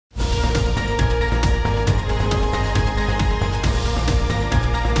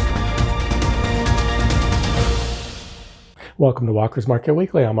Welcome to Walker's Market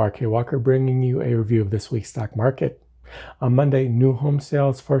Weekly. I'm RK Walker, bringing you a review of this week's stock market. On Monday, new home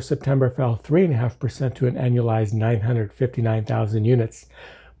sales for September fell 3.5% to an annualized 959,000 units.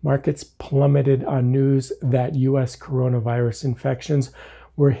 Markets plummeted on news that U.S. coronavirus infections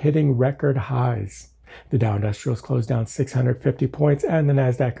were hitting record highs. The Dow Industrials closed down 650 points and the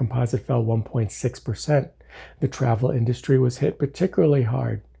Nasdaq Composite fell 1.6%. The travel industry was hit particularly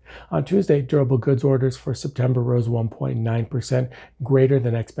hard. On Tuesday, durable goods orders for September rose 1.9%, greater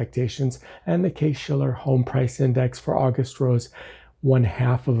than expectations, and the Case-Shiller Home Price Index for August rose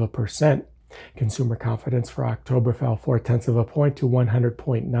 0.5%. Consumer confidence for October fell 0.4 point to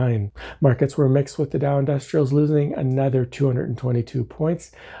 100.9. Markets were mixed, with the Dow Industrials losing another 222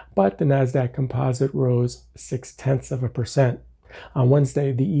 points, but the Nasdaq Composite rose 0.6%. On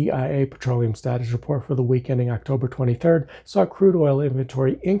Wednesday, the EIA Petroleum Status Report for the week ending October 23rd saw crude oil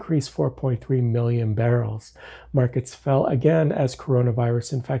inventory increase 4.3 million barrels. Markets fell again as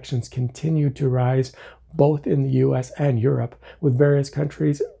coronavirus infections continued to rise both in the U.S. and Europe, with various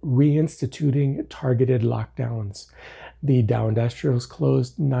countries reinstituting targeted lockdowns. The Dow Industrials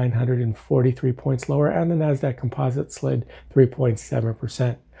closed 943 points lower, and the Nasdaq Composite slid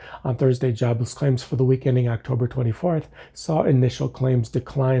 3.7%. On Thursday, jobless claims for the week ending October 24th saw initial claims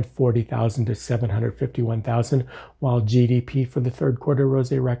decline 40,000 to 751,000, while GDP for the third quarter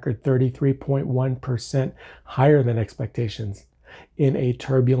rose a record 33.1% higher than expectations. In a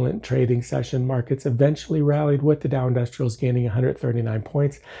turbulent trading session, markets eventually rallied, with the Dow Industrials gaining 139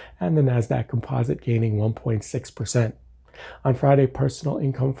 points and the Nasdaq Composite gaining 1.6%. On Friday, personal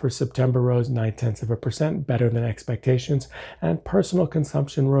income for September rose 0.9%, better than expectations, and personal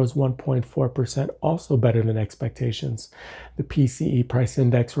consumption rose 1.4%, also better than expectations. The PCE price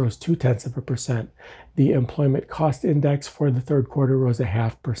index rose 0.2%. The employment cost index for the third quarter rose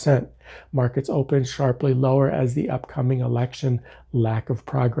 0.5%. Markets opened sharply lower as the upcoming election, lack of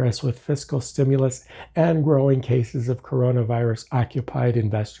progress with fiscal stimulus, and growing cases of coronavirus occupied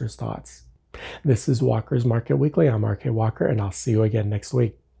investors' thoughts. This is Walker's Market Weekly. I'm RK Walker, and I'll see you again next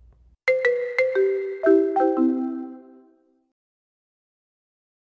week.